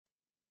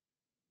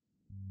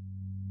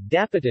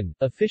Dapitan,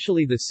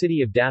 officially the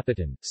city of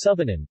Dapitan,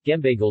 Subanan,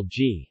 Gembagal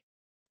G.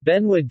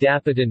 Benwa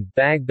Dapitan,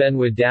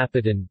 Bagbenwa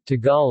Dapitan,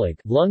 Tagalog,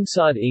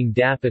 Lungsod ng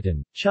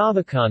Dapitan,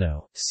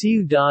 Chavacano,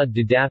 Ciudad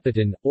de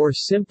Dapitan, or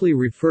simply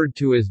referred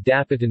to as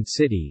Dapitan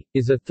City,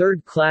 is a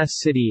third-class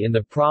city in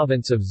the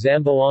province of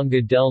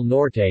Zamboanga del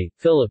Norte,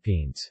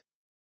 Philippines.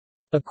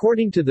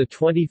 According to the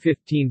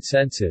 2015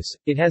 census,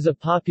 it has a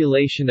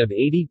population of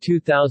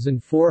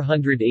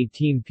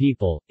 82,418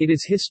 people. It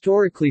is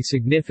historically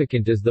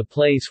significant as the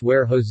place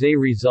where José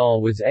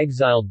Rizal was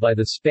exiled by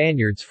the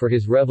Spaniards for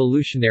his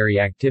revolutionary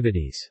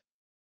activities.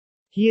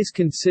 He is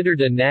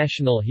considered a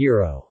national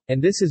hero, and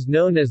this is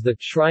known as the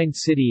Shrine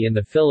City in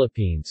the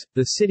Philippines.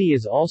 The city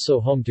is also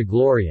home to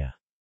Gloria's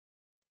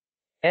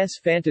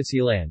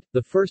Fantasyland,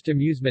 the first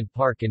amusement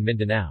park in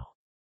Mindanao.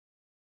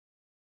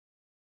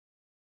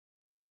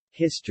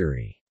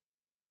 History.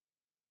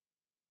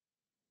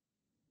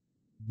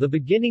 The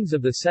beginnings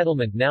of the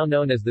settlement now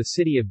known as the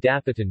city of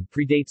Dapitan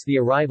predates the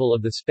arrival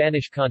of the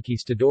Spanish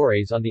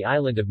conquistadores on the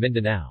island of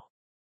Mindanao.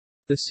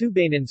 The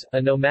Subanans, a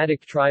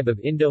nomadic tribe of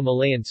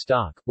Indo-Malayan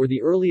stock, were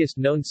the earliest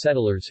known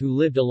settlers who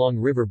lived along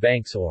river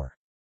banks or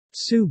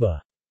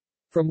Suba,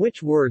 from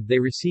which word they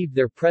received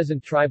their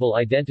present tribal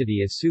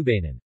identity as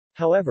Subanan.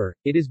 However,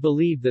 it is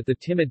believed that the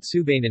timid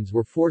Subanans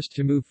were forced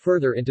to move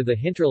further into the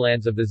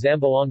hinterlands of the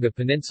Zamboanga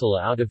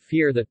Peninsula out of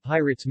fear that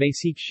pirates may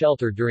seek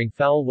shelter during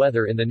foul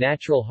weather in the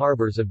natural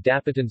harbors of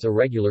Dapitan's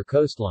irregular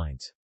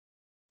coastlines.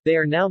 They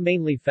are now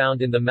mainly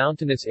found in the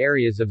mountainous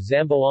areas of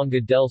Zamboanga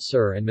del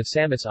Sur and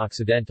Misamis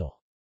Occidental.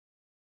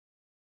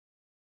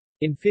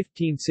 In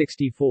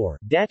 1564,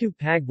 Datu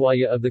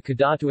Pagbuaya of the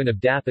Kadatuan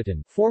of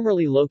Dapitan,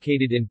 formerly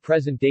located in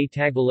present-day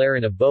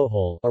Tagbilaran of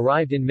Bohol,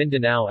 arrived in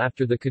Mindanao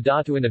after the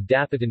Kadatuan of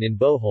Dapitan in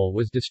Bohol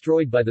was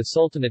destroyed by the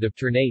Sultanate of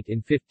Ternate in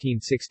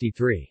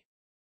 1563.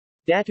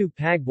 Datu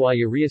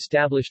Pagbuaya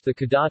re-established the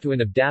Kadatuan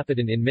of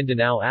Dapitan in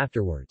Mindanao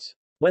afterwards.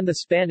 When the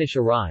Spanish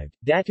arrived,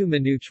 Datu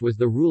Manuch was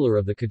the ruler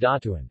of the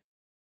Kadatuan.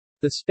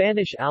 The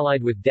Spanish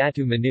allied with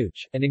Datu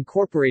Manuch, and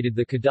incorporated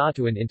the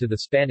Kadatuan into the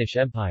Spanish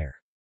Empire.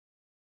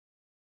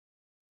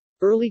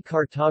 Early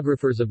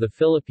cartographers of the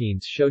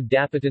Philippines showed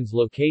Dapitan's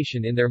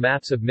location in their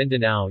maps of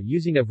Mindanao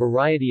using a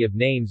variety of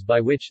names by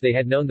which they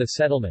had known the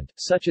settlement,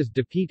 such as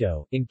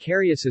Dapito, in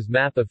Carias's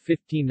map of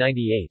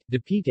 1598,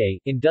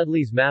 Dapite, in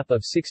Dudley's map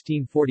of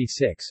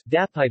 1646,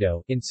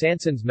 Dapito, in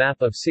Sanson's map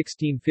of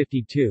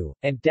 1652,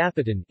 and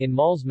Dapitan, in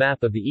Mall's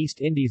map of the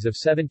East Indies of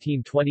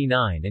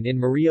 1729 and in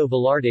Murillo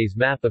Velarde's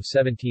map of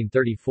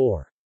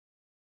 1734.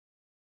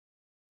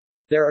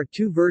 There are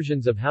two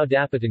versions of how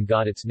Dapitan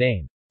got its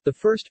name. The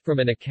first, from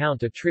an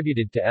account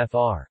attributed to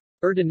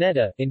Fr.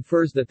 Urdaneta,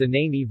 infers that the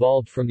name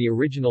evolved from the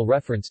original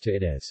reference to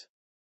it as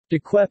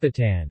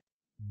Daquepitan,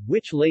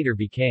 which later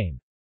became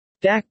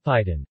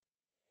Dakpitan,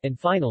 and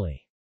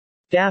finally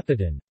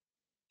Dapitan,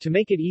 to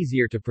make it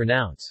easier to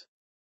pronounce.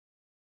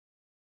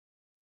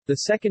 The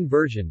second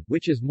version,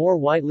 which is more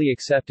widely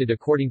accepted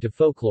according to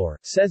folklore,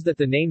 says that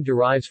the name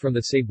derives from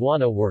the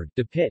Cebuano word,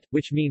 dapit,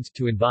 which means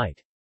to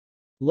invite.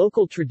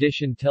 Local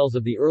tradition tells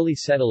of the early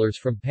settlers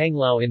from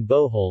Panglao in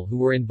Bohol who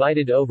were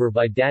invited over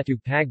by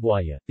Datu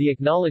Pagbuaya, the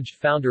acknowledged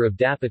founder of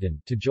Dapitan,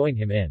 to join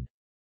him in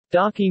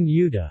Daking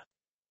Yuta,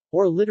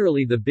 or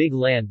literally the big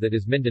land that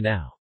is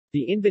Mindanao.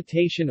 The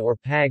invitation or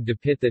pag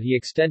dapit that he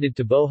extended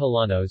to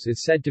Boholanos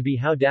is said to be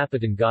how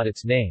Dapitan got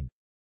its name.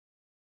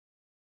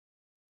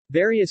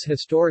 Various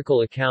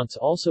historical accounts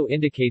also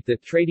indicate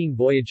that trading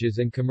voyages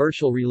and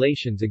commercial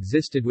relations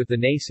existed with the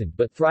nascent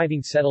but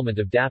thriving settlement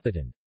of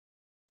Dapitan.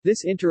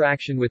 This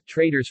interaction with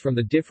traders from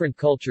the different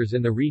cultures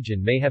in the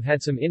region may have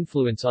had some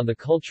influence on the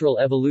cultural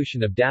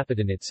evolution of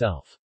Dapitan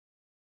itself.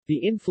 The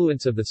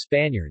influence of the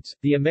Spaniards,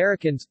 the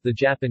Americans, the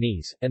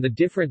Japanese, and the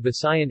different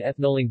Visayan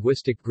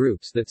ethnolinguistic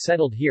groups that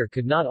settled here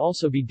could not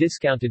also be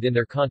discounted in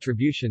their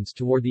contributions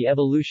toward the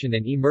evolution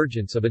and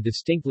emergence of a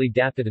distinctly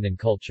Dapitanan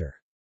culture.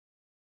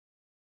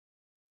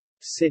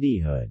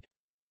 Cityhood.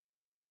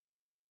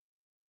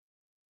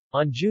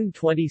 On June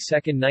 22,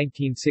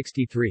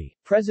 1963,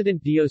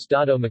 President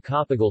Diosdado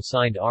Macapagal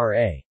signed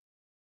R.A.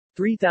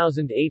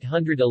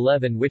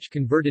 3811 which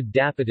converted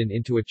Dapitan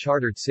into a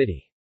chartered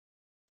city.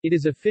 It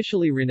is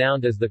officially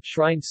renowned as the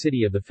Shrine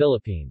City of the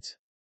Philippines.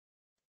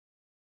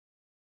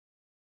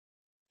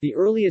 The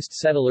earliest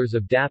settlers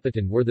of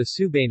Dapitan were the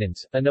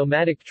Subanans, a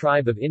nomadic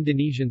tribe of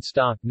Indonesian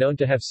stock known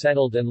to have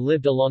settled and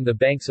lived along the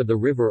banks of the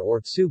river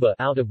or Suba,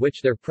 out of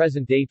which their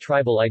present-day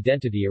tribal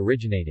identity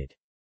originated.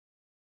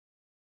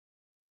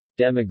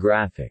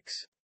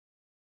 Demographics.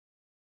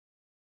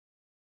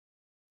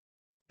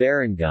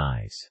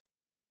 Barangays.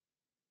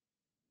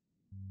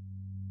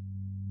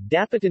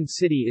 Dapitan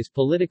City is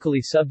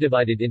politically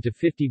subdivided into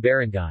 50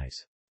 barangays.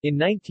 In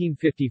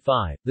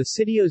 1955, the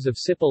sitios of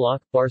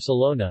Sipalak,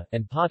 Barcelona,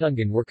 and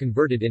Patungan were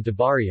converted into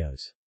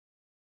barrios.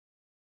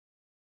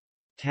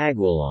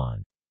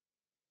 Tagwalan.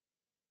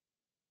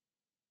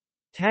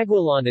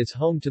 Tagwalan is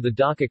home to the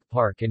Dakak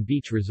Park and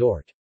Beach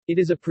Resort. It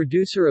is a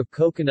producer of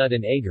coconut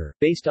and agar,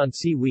 based on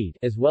seaweed,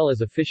 as well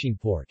as a fishing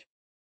port.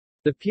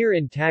 The pier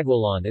in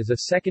Tagwalan is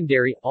a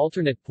secondary,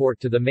 alternate port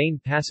to the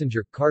main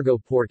passenger, cargo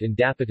port in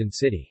Dapitan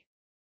City.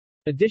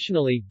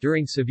 Additionally,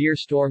 during severe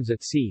storms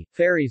at sea,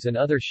 ferries and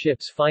other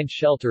ships find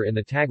shelter in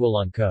the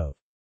Tagwalan Cove.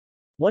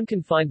 One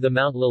can find the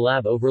Mount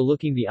Lalab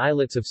overlooking the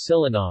islets of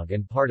Silinog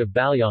and part of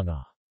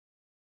Balyanga.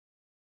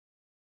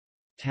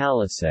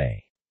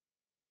 Talisay.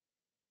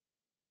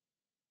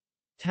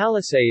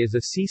 Talisay is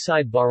a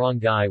seaside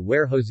barangay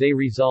where Jose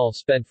Rizal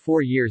spent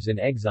 4 years in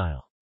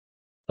exile.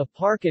 A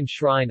park and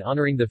shrine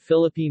honoring the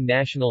Philippine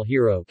national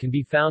hero can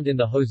be found in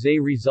the Jose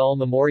Rizal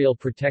Memorial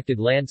Protected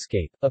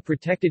Landscape, a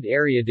protected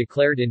area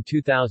declared in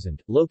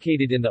 2000,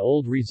 located in the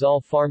old Rizal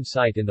farm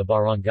site in the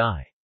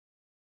barangay.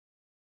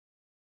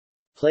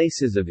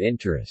 Places of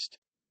interest.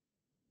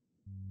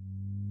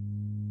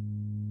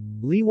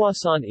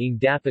 Liwasan ng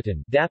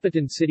Dapitan,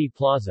 Dapitan City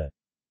Plaza.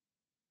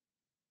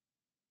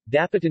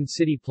 Dapitan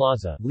City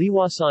Plaza,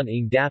 Liwasan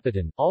ng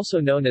Dapitan, also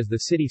known as the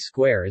City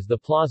Square, is the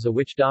plaza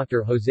which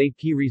Dr. Jose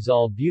P.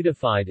 Rizal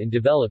beautified and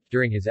developed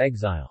during his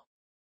exile.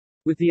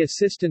 With the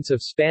assistance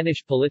of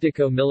Spanish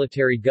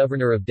politico-military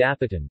governor of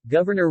Dapitan,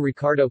 Governor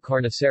Ricardo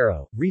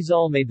Carnicero,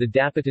 Rizal made the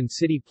Dapitan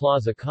City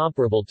Plaza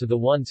comparable to the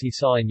ones he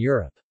saw in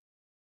Europe.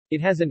 It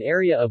has an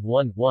area of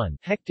 1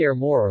 hectare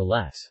more or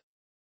less.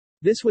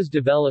 This was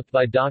developed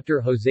by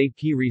Dr. Jose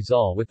P.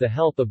 Rizal with the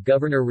help of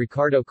Governor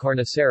Ricardo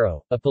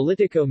Carnicero, a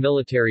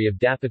politico-military of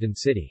Dapitan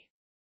City.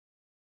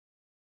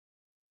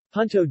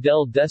 Punto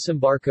del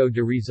Desembarco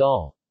de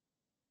Rizal,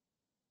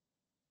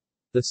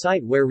 the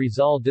site where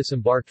Rizal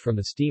disembarked from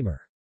the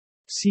steamer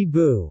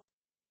Cebu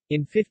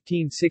in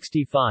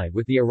 1565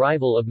 with the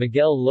arrival of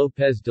Miguel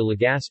López de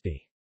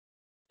Legazpi.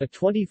 A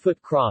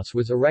 20-foot cross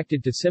was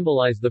erected to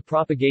symbolize the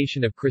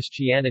propagation of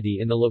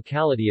Christianity in the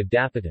locality of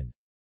Dapitan.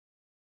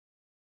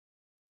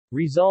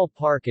 Rizal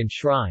Park and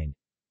Shrine.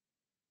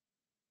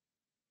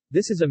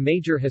 This is a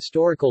major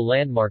historical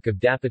landmark of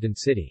Dapitan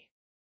City.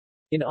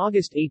 In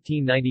August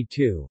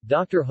 1892,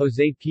 Dr.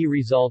 Jose P.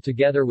 Rizal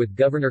together with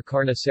Governor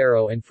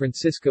Carnicero and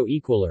Francisco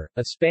Equilar,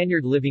 a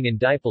Spaniard living in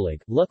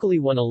Dipolog, luckily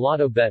won a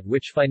lotto bet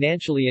which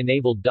financially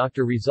enabled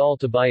Dr. Rizal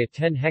to buy a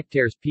 10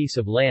 hectares piece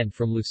of land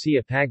from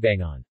Lucia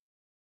Pagbangon.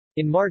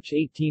 In March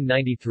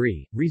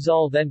 1893,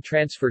 Rizal then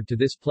transferred to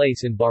this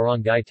place in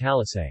Barangay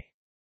Talisay.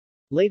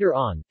 Later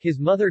on, his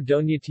mother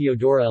Doña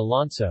Teodora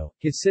Alonso,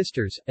 his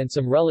sisters, and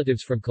some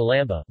relatives from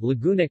Calamba,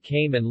 Laguna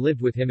came and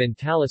lived with him in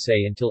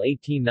Talisay until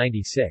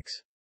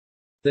 1896.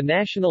 The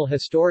National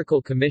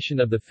Historical Commission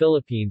of the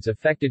Philippines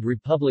effected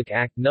Republic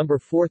Act No.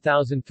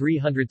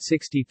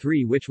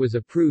 4363 which was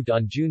approved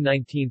on June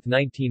 19,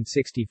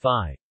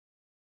 1965.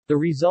 The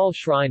Rizal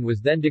Shrine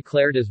was then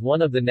declared as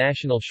one of the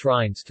national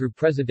shrines through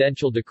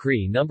Presidential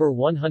Decree No.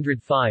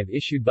 105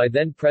 issued by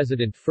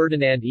then-President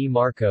Ferdinand E.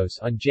 Marcos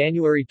on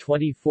January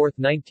 24,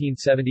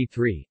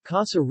 1973.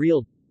 Casa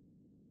Real.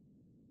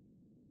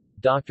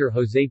 Dr.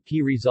 Jose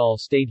P. Rizal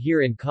stayed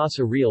here in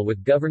Casa Real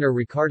with Governor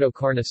Ricardo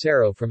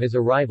Carnicero from his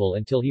arrival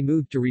until he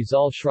moved to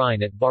Rizal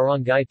Shrine at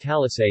Barangay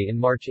Talisay in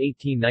March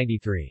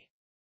 1893.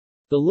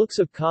 The looks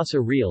of Casa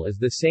Real is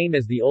the same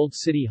as the old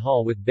City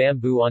Hall with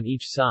bamboo on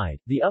each side.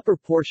 The upper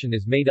portion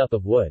is made up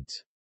of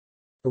woods.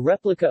 A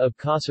replica of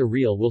Casa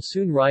Real will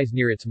soon rise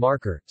near its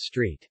marker,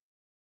 St.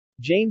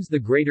 James the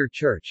Greater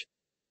Church.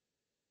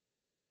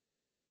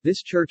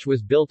 This church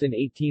was built in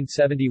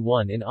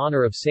 1871 in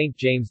honor of St.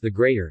 James the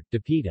Greater,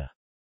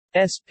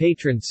 Dapitan's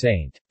patron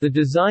saint. The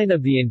design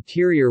of the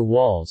interior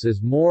walls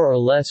is more or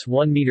less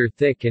 1 meter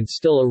thick and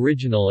still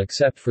original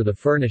except for the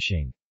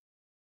furnishing.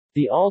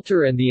 The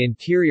altar and the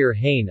interior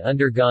have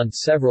undergone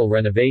several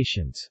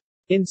renovations.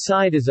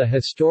 Inside is a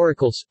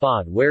historical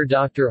spot where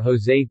Dr.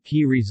 Jose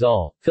P.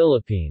 Rizal,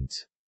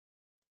 Philippines'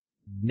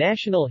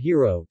 national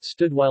hero,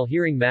 stood while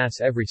hearing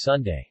Mass every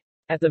Sunday.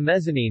 At the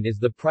mezzanine is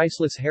the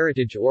priceless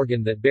heritage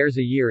organ that bears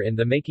a year in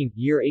the making,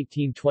 year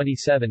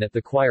 1827 at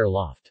the choir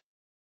loft.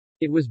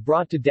 It was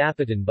brought to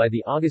Dapitan by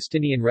the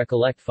Augustinian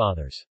Recollect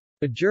Fathers.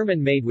 A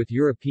German made with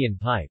European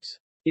pipes.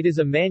 It is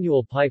a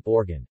manual pipe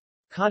organ.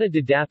 Casa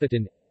de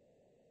Dapitan.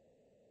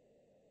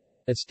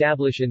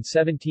 Established in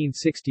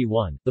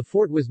 1761, the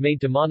fort was made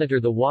to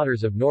monitor the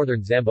waters of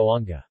northern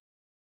Zamboanga.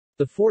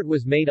 The fort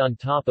was made on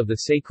top of the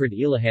sacred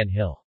Ilahan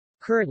Hill.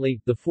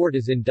 Currently, the fort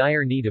is in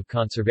dire need of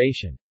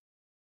conservation.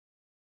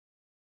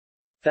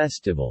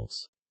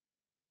 Festivals.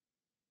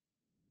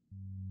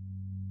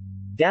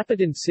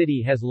 Dapitan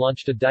City has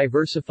launched a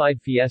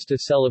diversified fiesta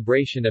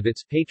celebration of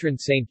its patron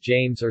St.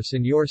 James or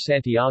Señor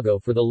Santiago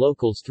for the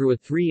locals through a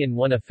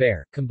 3-in-1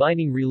 affair,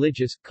 combining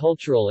religious,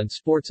 cultural and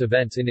sports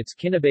events in its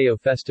Kinabeo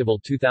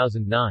Festival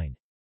 2009.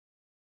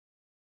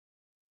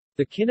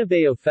 The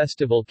Kinabeo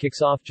Festival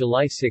kicks off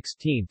July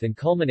 16 and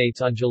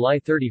culminates on July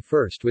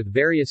 31 with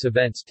various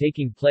events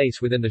taking place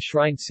within the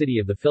Shrine City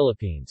of the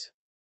Philippines.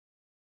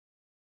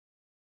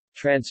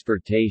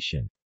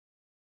 Transportation.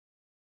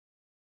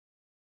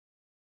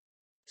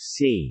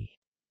 C.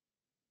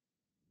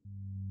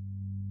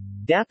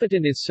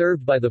 Dapitan is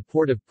served by the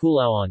Port of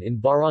Pulauan in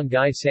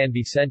Barangay San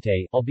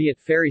Vicente, albeit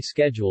ferry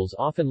schedules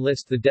often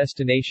list the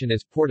destination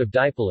as Port of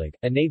Dipolog,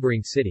 a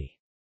neighboring city.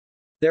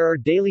 There are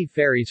daily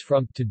ferries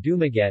from to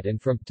Dumaguete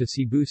and from to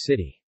Cebu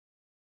City.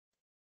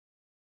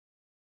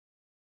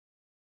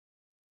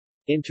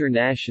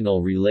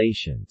 International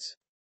relations.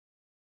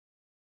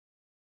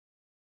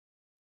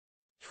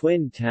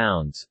 Twin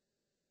towns.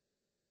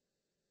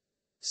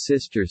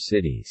 Sister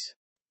cities.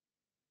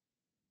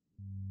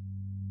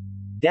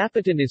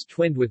 Dapitan is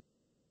twinned with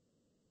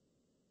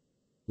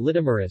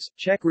Litomaris,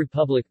 Czech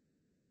Republic.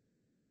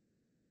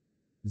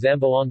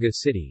 Zamboanga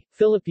City,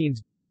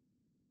 Philippines.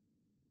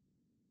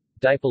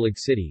 Dipolog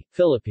City,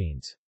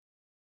 Philippines.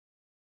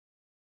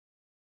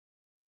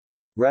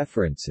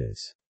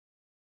 References.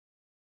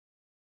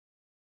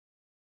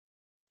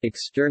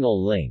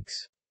 External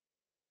links.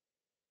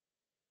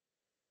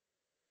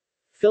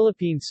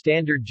 Philippine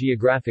Standard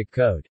Geographic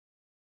Code